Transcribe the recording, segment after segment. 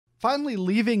Finally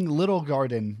leaving Little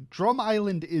Garden, Drum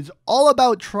Island is all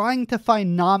about trying to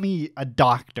find Nami a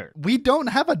doctor. We don't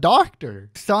have a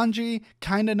doctor. Sanji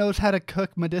kind of knows how to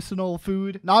cook medicinal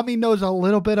food. Nami knows a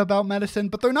little bit about medicine,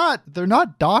 but they're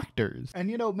not doctors. And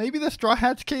maybe the Straw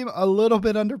Hats came a little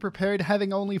bit underprepared,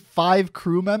 having only 5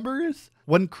 crew members.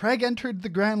 When Craig entered the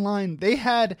Grand Line, they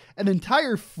had an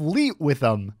entire fleet with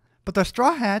them. But the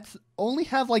Straw Hats only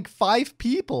have like 5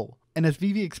 people. And as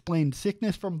Vivi explained,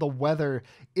 sickness from the weather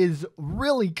is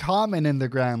really common in the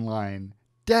Grand Line.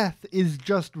 Death is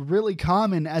just really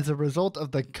common as a result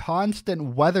of the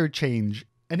constant weather change.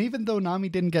 And even though Nami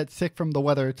didn't get sick from the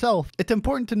weather itself, it's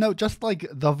important to note just like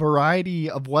the variety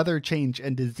of weather change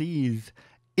and disease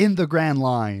in the Grand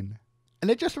Line. And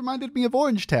it just reminded me of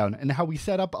Orangetown and how we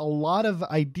set up a lot of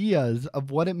ideas of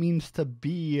what it means to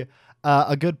be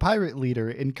a good pirate leader,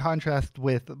 in contrast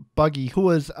with Buggy, who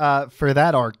was, for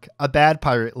that arc, a bad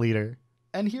pirate leader.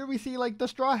 And here we see, like, the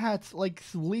Straw Hats, like,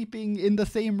 sleeping in the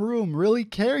same room, really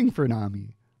caring for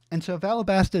Nami. And so if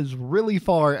Alabasta is really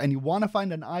far and you want to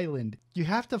find an island, you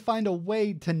have to find a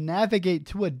way to navigate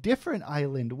to a different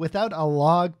island without a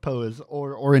log pose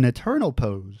or an eternal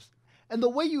pose. And the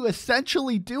way you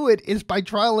essentially do it is by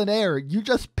trial and error. You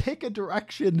just pick a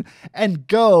direction and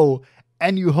go,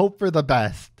 and you hope for the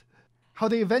best. How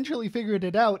they eventually figured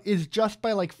it out is just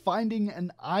by like finding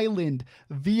an island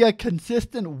via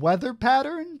consistent weather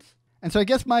patterns. And so I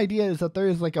guess my idea is that there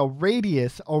is like a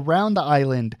radius around the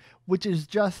island, which is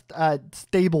just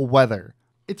stable weather.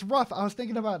 It's rough. I was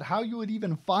thinking about how you would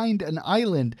even find an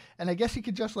island. And I guess you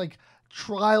could just like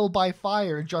trial by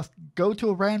fire, just go to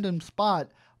a random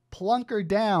spot, plunk her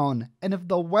down. And if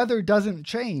the weather doesn't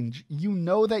change, you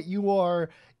know that you are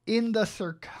in the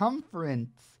circumference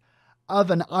of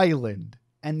an island,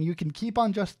 and you can keep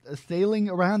on just sailing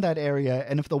around that area.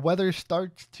 And if the weather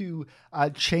starts to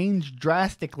change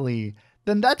drastically,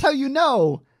 then that's how you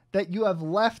know that you have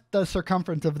left the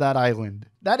circumference of that island.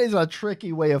 That is a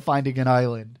tricky way of finding an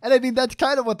island. And I mean, that's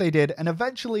kind of what they did. And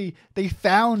eventually they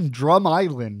found Drum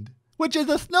Island, which is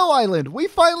a snow island. We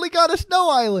finally got a snow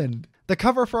island. The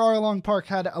cover for Arlong Park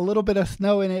had a little bit of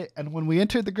snow in it, and when we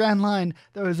entered the Grand Line,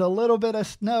 there was a little bit of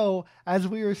snow as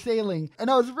we were sailing, and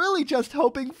I was really just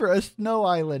hoping for a snow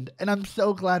island, and I'm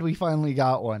so glad we finally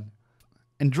got one.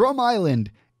 And Drum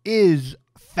Island is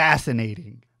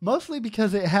fascinating, mostly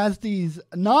because it has these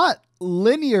not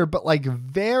linear, but like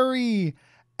very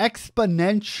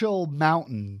exponential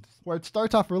mountains, where it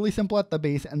starts off really simple at the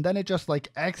base, and then it just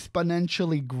like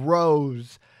exponentially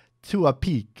grows to a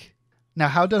peak. Now,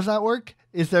 how does that work?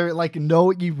 Is there like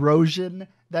no erosion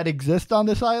that exists on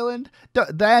this island?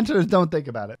 The answer is don't think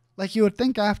about it. Like you would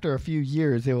think after a few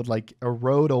years, it would like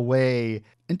erode away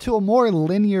into a more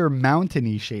linear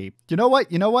mountainy shape. You know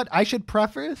what? I should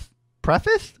preface?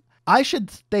 I should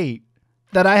state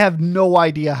that I have no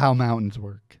idea how mountains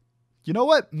work. You know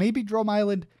what? Maybe Drum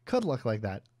Island could look like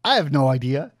that. I have no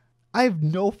idea. I have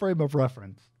no frame of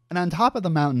reference. And on top of the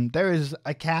mountain, there is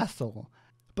a castle.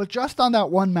 But just on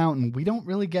that one mountain, we don't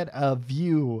really get a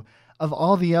view of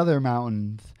all the other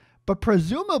mountains. But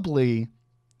presumably,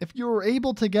 if you were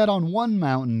able to get on one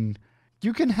mountain,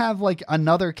 you can have like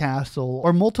another castle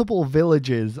or multiple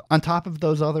villages on top of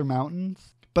those other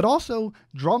mountains. But also,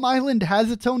 Drum Island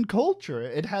has its own culture.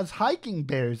 It has hiking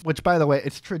bears, which, by the way,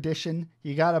 it's tradition.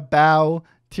 You gotta bow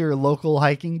to your local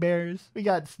hiking bears. We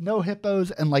got snow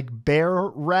hippos and like bear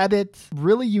rabbits,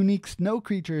 really unique snow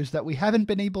creatures that we haven't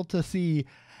been able to see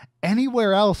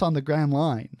anywhere else on the Grand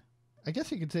Line. I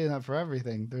guess you could say that for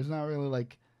everything. There's not really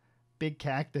like big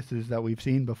cactuses that we've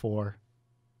seen before.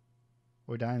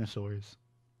 Or dinosaurs.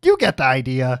 You get the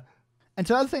idea. And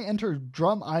so as they enter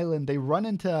Drum Island, they run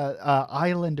into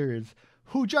islanders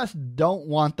who just don't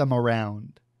want them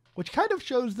around. Which kind of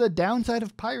shows the downside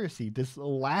of piracy, this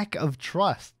lack of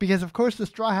trust. Because of course the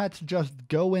Straw Hats just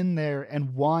go in there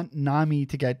and want Nami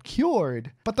to get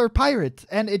cured. But they're pirates,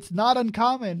 and it's not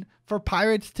uncommon for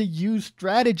pirates to use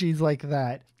strategies like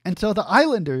that. And so the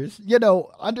islanders,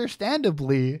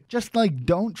 understandably, just like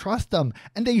don't trust them.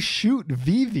 And they shoot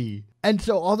Vivi. And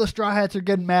so all the Straw Hats are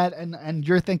getting mad, and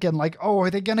you're thinking like, oh,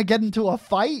 are they gonna get into a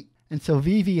fight? And so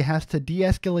Vivi has to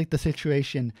de-escalate the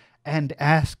situation and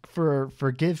ask for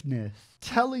forgiveness,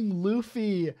 telling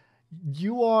Luffy,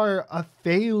 you are a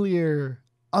failure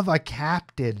of a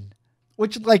captain.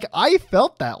 Which, like, I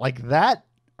felt that. Like, that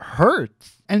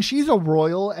hurts. And she's a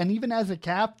royal, and even as a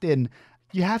captain,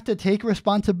 you have to take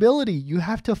responsibility. You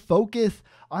have to focus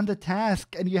on the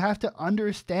task, and you have to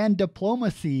understand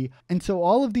diplomacy. And so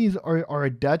all of these are a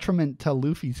detriment to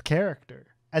Luffy's character.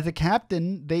 As a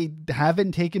captain, they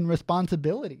haven't taken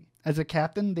responsibility. As a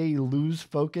captain, they lose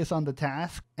focus on the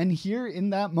task. And here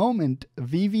in that moment,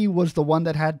 Vivi was the one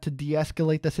that had to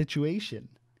de-escalate the situation.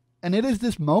 And it is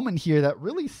this moment here that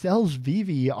really sells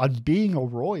Vivi on being a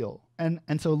royal.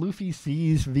 And so Luffy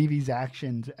sees Vivi's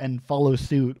actions and follows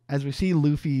suit, as we see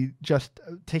Luffy just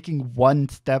taking one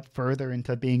step further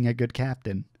into being a good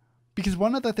captain. Because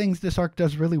one of the things this arc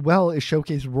does really well is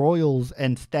showcase royals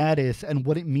and status and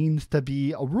what it means to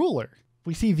be a ruler.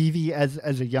 We see Vivi as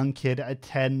a young kid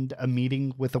attend a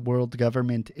meeting with the world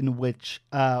government in which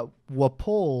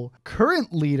Wapol,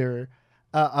 current leader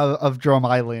of Drum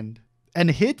Island, and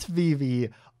hits Vivi,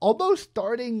 almost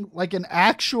starting like an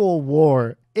actual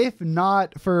war, if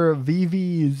not for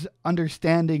Vivi's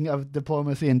understanding of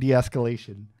diplomacy and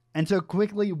de-escalation. And so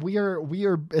quickly we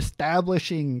are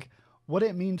establishing what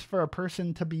it means for a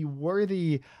person to be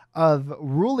worthy of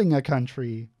ruling a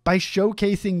country by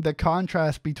showcasing the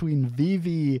contrast between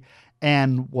Vivi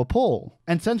and Wapol.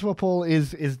 And since Wapol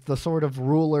is the sort of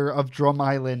ruler of Drum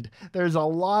Island, there's a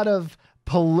lot of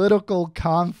political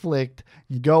conflict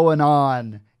going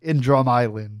on in Drum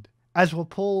Island, as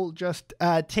Wapol just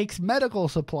takes medical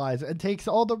supplies and takes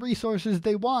all the resources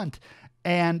they want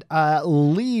and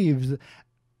leaves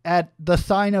at the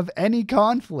sign of any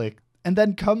conflict, and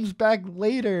then comes back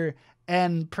later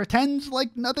and pretends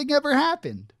like nothing ever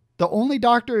happened. The only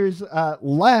doctors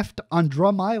left on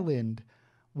Drum Island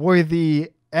were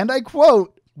the, and I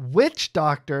quote, witch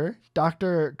doctor,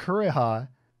 Dr. Kureha,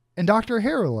 and Dr.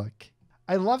 Harrowlook.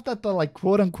 I love that the like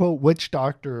quote unquote witch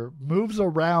doctor moves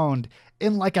around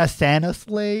in like a Santa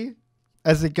sleigh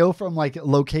as they go from like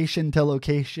location to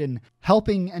location,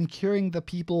 helping and curing the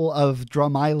people of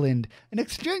Drum Island in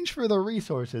exchange for the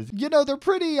resources. You know, they're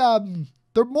pretty,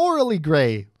 they're morally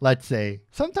gray, let's say.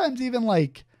 Sometimes even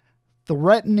like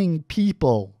threatening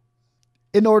people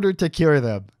in order to cure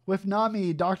them. With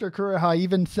Nami, Dr. Kureha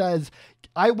even says,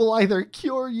 I will either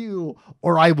cure you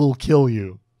or I will kill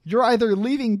you. You're either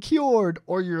leaving cured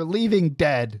or you're leaving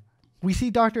dead. We see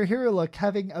Dr. Harrowlook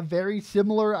having a very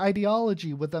similar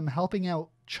ideology, with them helping out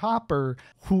Chopper,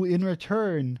 who in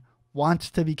return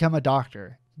wants to become a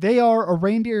doctor. They are a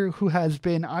reindeer who has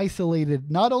been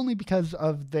isolated not only because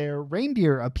of their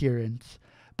reindeer appearance,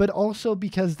 but also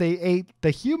because they ate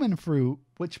the human fruit,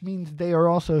 which means they are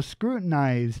also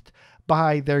scrutinized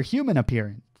by their human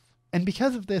appearance. And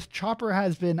because of this, Chopper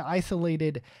has been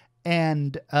isolated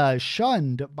and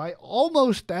shunned by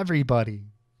almost everybody.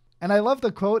 And I love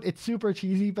the quote. It's super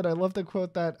cheesy, but I love the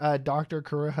quote that Dr.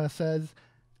 Kureha says,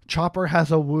 Chopper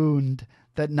has a wound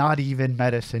that not even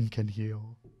medicine can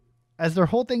heal. As their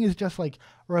whole thing is just like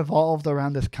revolved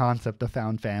around this concept of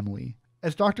found family.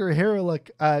 As Dr. Harrowlook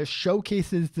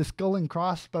showcases the skull and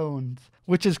crossbones,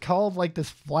 which is called like this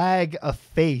flag of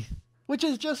faith, which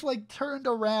is just like turned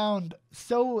around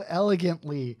so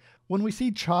elegantly. When we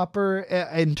see Chopper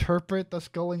interpret the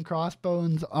skull and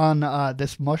crossbones on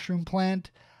this mushroom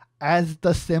plant as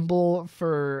the symbol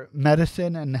for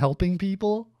medicine and helping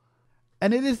people.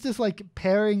 And it is this like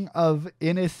pairing of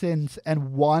innocence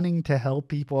and wanting to help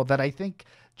people that I think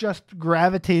just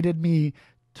gravitated me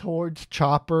towards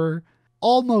Chopper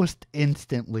almost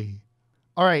instantly.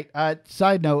 All right,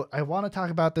 side note, I want to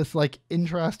talk about this like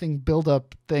interesting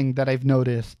build-up thing that I've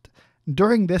noticed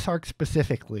during this arc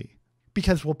specifically.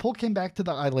 Because Wapol came back to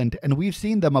the island and we've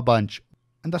seen them a bunch.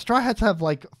 And the Straw Hats have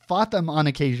like fought them on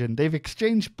occasion. They've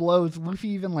exchanged blows. Luffy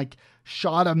even like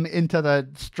shot them into the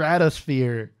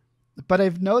stratosphere. But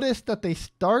I've noticed that they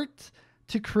start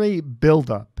to create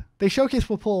buildup. They showcase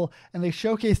Wapol and they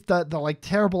showcase the like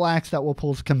terrible acts that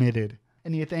Wapol's committed.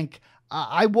 And you think,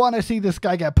 I want to see this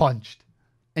guy get punched.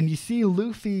 And you see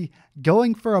Luffy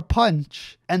going for a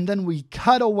punch, and then we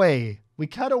cut away. We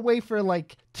cut away for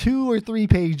like 2 or 3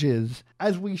 pages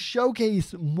as we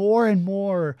showcase more and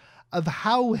more of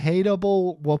how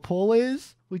hateable Wapol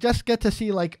is. We just get to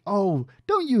see like, oh,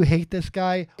 don't you hate this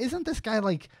guy? Isn't this guy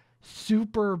like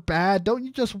super bad? Don't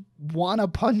you just want to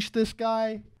punch this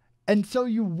guy? And so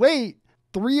you wait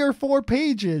 3 or 4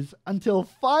 pages until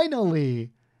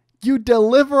finally you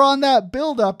deliver on that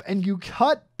buildup and you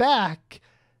cut back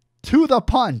to the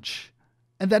punch.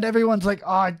 And then everyone's like,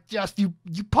 oh, just you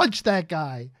punched that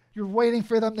guy. You're waiting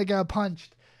for them to get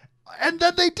punched. And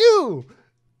then they do.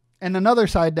 And another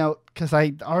side note, because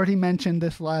I already mentioned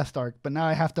this last arc, but now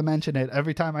I have to mention it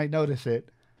every time I notice it.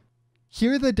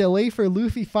 Here the delay for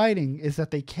Luffy fighting is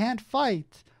that they can't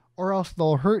fight or else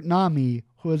they'll hurt Nami,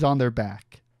 who is on their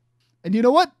back. And you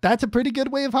know what? That's a pretty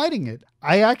good way of hiding it.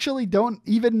 I actually don't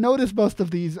even notice most of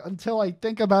these until I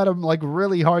think about them like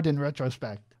really hard in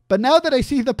retrospect. But now that I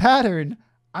see the pattern,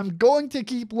 I'm going to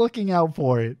keep looking out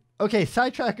for it. Okay,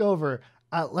 sidetrack over.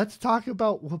 Let's talk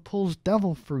about Wapol's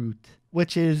devil fruit.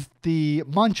 which is the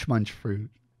Munch Munch fruit.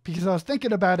 Because I was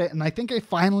thinking about it, and I think I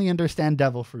finally understand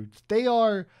devil fruits. They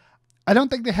are, I don't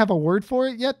think they have a word for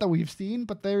it yet that we've seen,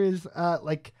 but there is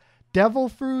like devil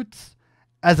fruits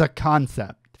as a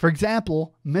concept. For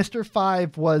example, Mr.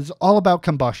 Five was all about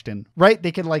combustion, right?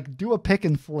 They can like do a pick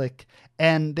and flick,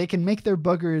 and they can make their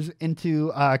boogers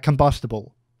into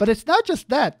combustible. But it's not just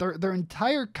that. Their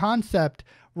entire concept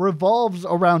revolves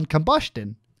around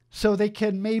combustion. So they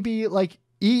can maybe like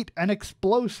eat an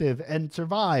explosive and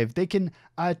survive. They can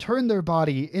turn their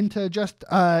body into just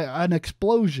an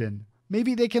explosion.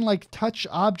 Maybe they can like touch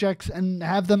objects and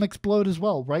have them explode as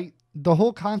well, right? The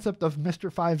whole concept of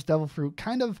Mr. Five's devil fruit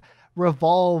kind of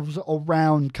revolves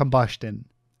around combustion.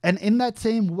 And in that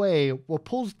same way,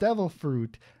 Wapol's devil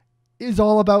fruit is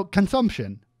all about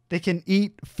consumption. They can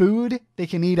eat food, they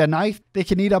can eat a knife, they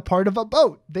can eat a part of a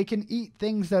boat, they can eat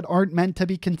things that aren't meant to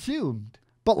be consumed.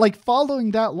 But like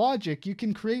following that logic, you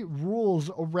can create rules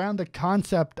around the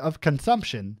concept of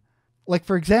consumption. Like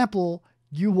for example,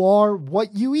 you are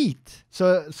what you eat.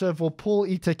 So if Wapol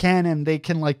eats a cannon, they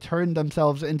can like turn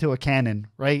themselves into a cannon,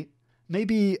 right?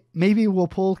 Maybe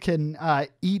Wapol can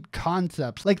eat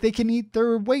concepts. Like they can eat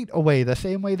their weight away the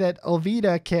same way that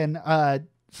Alvida can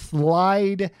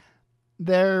slide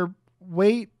their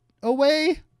weight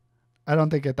away. I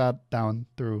don't think it thought down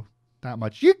through that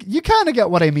much. You kind of get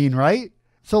what I mean, right?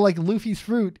 So like Luffy's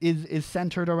fruit is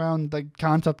centered around the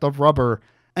concept of rubber.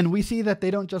 And we see that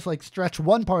they don't just like stretch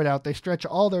one part out, they stretch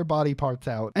all their body parts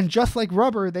out. And just like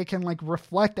rubber, they can like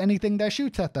reflect anything that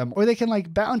shoots at them, or they can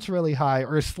like bounce really high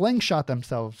or slingshot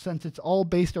themselves, since it's all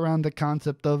based around the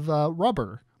concept of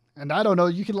rubber. And I don't know,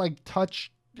 you can like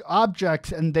touch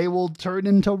objects and they will turn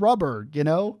into rubber, you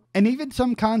know? And even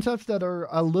some concepts that are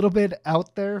a little bit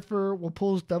out there for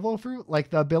Wapol's devil fruit, like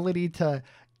the ability to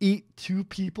eat two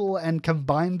people and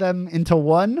combine them into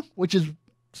one, which is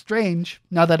strange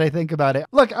now that I think about it.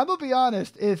 Look, I'm gonna be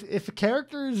honest, if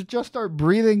characters just start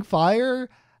breathing fire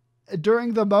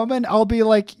during the moment, I'll be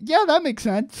like, yeah, that makes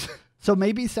sense. So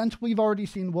maybe since we've already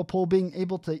seen Wapol being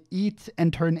able to eat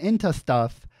and turn into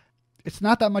stuff, it's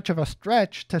not that much of a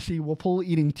stretch to see Wapol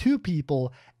eating two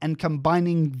people and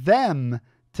combining them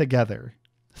together.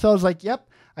 So I was like, yep,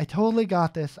 I totally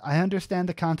got this. I understand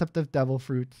the concept of devil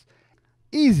fruits.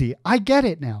 Easy. I get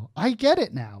it now.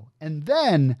 And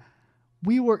then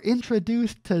we were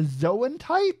introduced to Zoan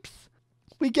types.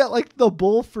 We get like the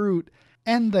bull fruit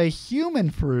and the human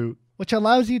fruit, which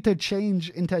allows you to change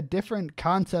into different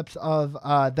concepts of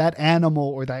that animal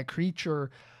or that creature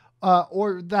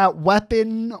or that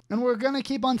weapon. And we're going to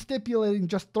keep on stipulating,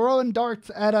 just throwing darts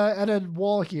at a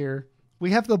wall here.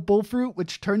 We have the bull fruit,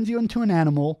 which turns you into an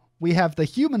animal. We have the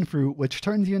human fruit, which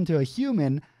turns you into a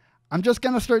human. I'm just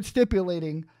going to start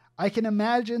stipulating. I can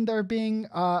imagine there being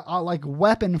a like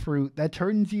weapon fruit that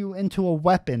turns you into a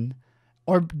weapon,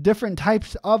 or different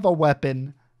types of a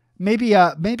weapon. Maybe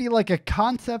like a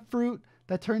concept fruit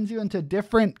that turns you into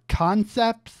different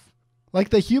concepts. Like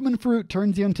the human fruit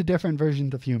turns you into different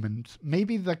versions of humans.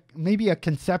 Maybe a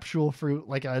conceptual fruit,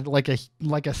 like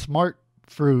a smart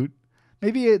fruit.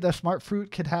 Maybe the smart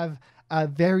fruit could have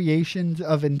variations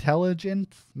of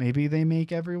intelligence. Maybe they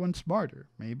make everyone smarter.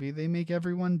 Maybe they make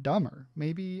everyone dumber.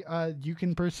 Maybe you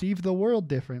can perceive the world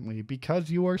differently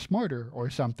because you are smarter or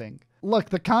something. Look,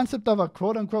 the concept of a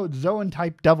quote-unquote Zoan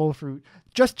type devil fruit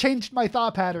just changed my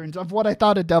thought patterns of what I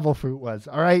thought a devil fruit was.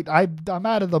 All right, I'm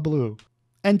out of the blue.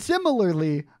 And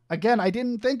similarly, again, I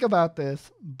didn't think about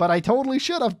this, but I totally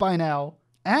should have by now.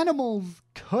 Animals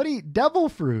could eat devil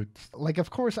fruits. Like, of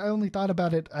course, I only thought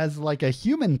about it as like a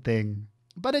human thing.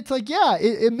 But it's like, yeah,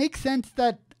 it makes sense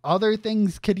that other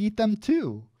things could eat them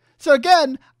too. So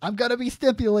again, I'm going to be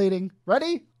stipulating.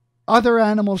 Ready? Other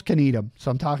animals can eat them. So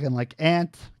I'm talking like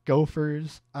ants,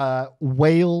 gophers,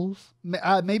 whales.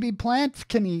 Maybe plants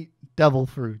can eat devil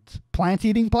fruits. Plants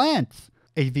eating plants.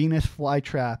 A Venus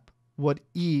flytrap would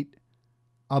eat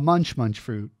a Munch Munch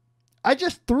fruit. I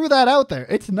just threw that out there.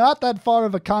 It's not that far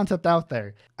of a concept out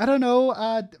there. I don't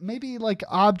know, maybe like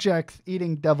objects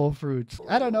eating devil fruits.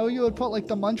 I don't know, you would put like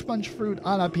the Munch Munch fruit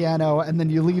on a piano and then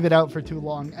you leave it out for too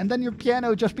long and then your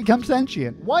piano just becomes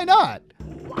sentient. Why not?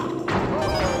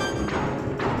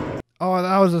 Oh,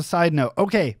 that was a side note.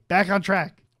 Okay, back on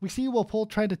track. We see Wapol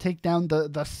try to take down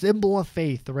the symbol of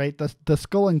faith, right? The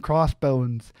skull and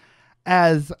crossbones,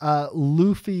 as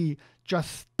Luffy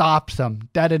just stops him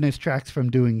dead in his tracks from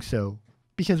doing so.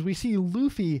 Because we see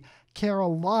Luffy care a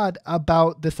lot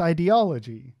about this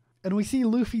ideology. And we see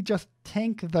Luffy just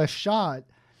tank the shot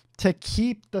to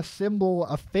keep the symbol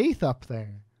of faith up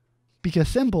there. Because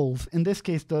symbols, in this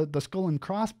case the skull and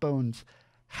crossbones,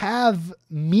 have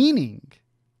meaning.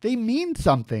 They mean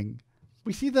something.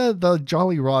 We see the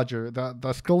Jolly Roger,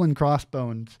 the skull and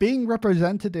crossbones, being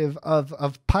representative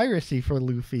of piracy for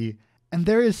Luffy. And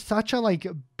there is such a like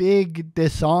big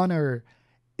dishonor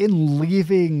in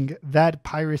leaving that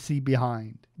piracy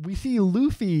behind. We see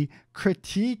Luffy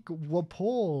critique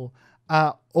Wapol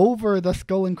over the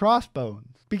skull and crossbones.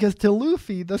 Because to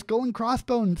Luffy, the skull and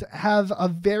crossbones have a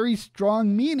very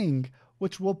strong meaning,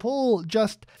 which Wapol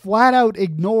just flat out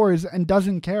ignores and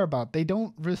doesn't care about. They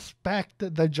don't respect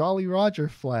the Jolly Roger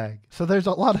flag. So there's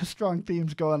a lot of strong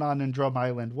themes going on in Drum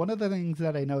Island. One of the things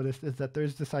that I noticed is that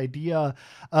there's this idea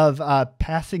of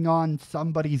passing on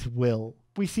somebody's will.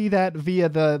 We see that via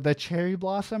the cherry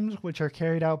blossoms, which are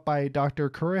carried out by Dr.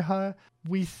 Kuriha.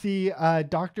 We see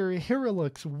Dr.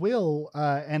 Hiruluk's will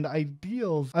and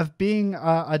ideals of being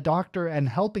a doctor and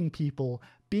helping people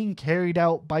being carried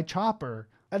out by Chopper.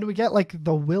 And we get like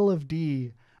the will of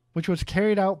D, which was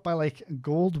carried out by like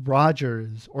Gold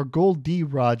Rogers or Gold D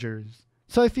Rogers.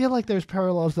 So I feel like there's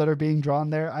parallels that are being drawn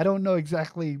there. I don't know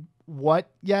exactly what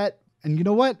yet. And you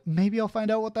know what? Maybe I'll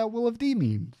find out what that will of D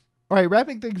means. All right,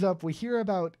 wrapping things up, we hear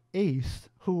about Ace,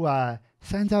 who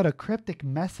sends out a cryptic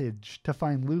message to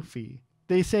find Luffy.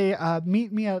 They say,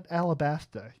 meet me at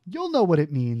Alabasta. You'll know what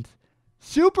it means.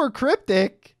 Super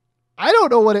cryptic? I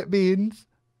don't know what it means.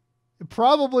 It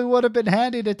probably would have been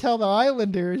handy to tell the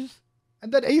islanders.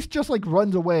 And then Ace just like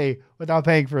runs away without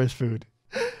paying for his food.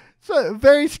 So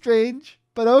very strange,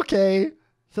 but okay.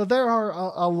 So there are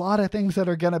a lot of things that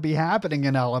are going to be happening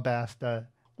in Alabasta.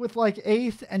 With like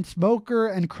Ace and Smoker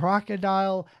and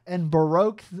Crocodile and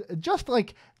Baroque, just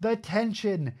like the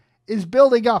tension is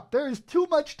building up. There is too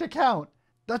much to count.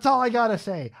 That's all I gotta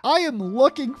say. I am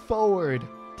looking forward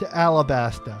to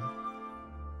Alabasta.